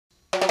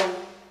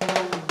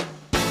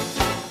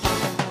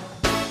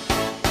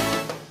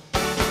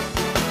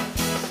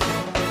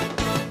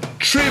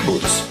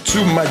tributes to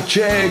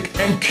Majek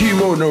and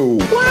Kimono.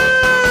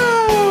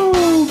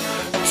 Wow!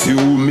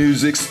 Two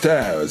music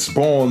stars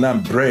born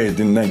and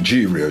bred in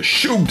Nigeria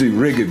shook the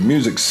reggae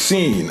music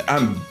scene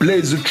and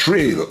blazed a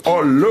trail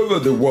all over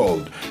the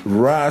world.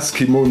 Ras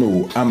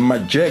Kimono and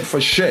Majek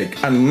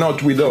Fashek are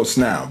not with us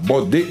now,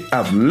 but they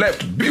have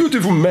left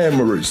beautiful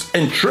memories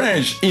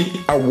entrenched in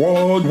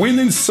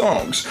award-winning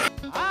songs.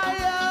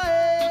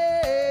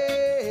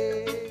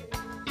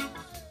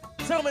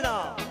 Tell me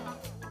now.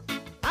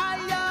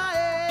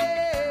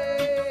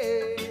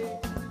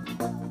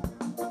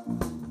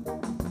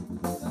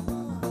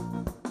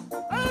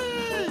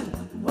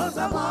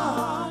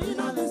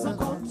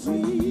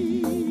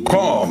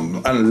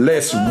 Come and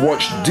let's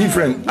watch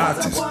different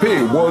artists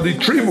pay worthy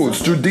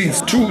tributes to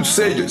these two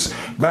sages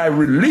by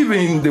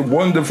reliving the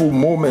wonderful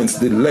moments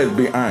they left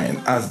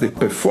behind as they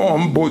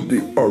perform both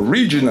the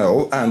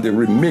original and the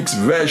remixed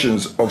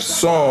versions of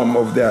some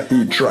of their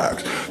hit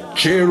tracks.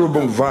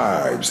 Cherubim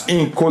Vibes,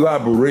 in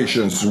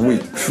collaborations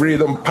with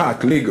Freedom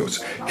Park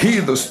Lagos,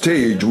 hit the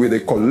stage with a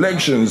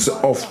collection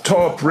of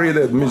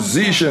top-rated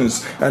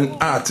musicians and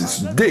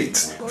artists. Date,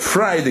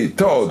 Friday,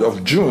 3rd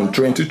of June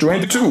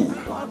 2022.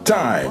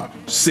 Time,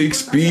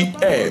 6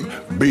 p.m.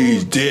 Be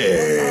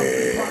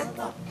there.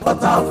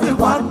 What have you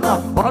won?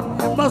 But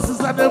the masses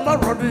and them are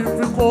running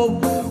for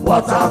gold.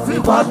 What have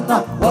you won?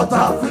 What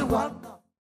have you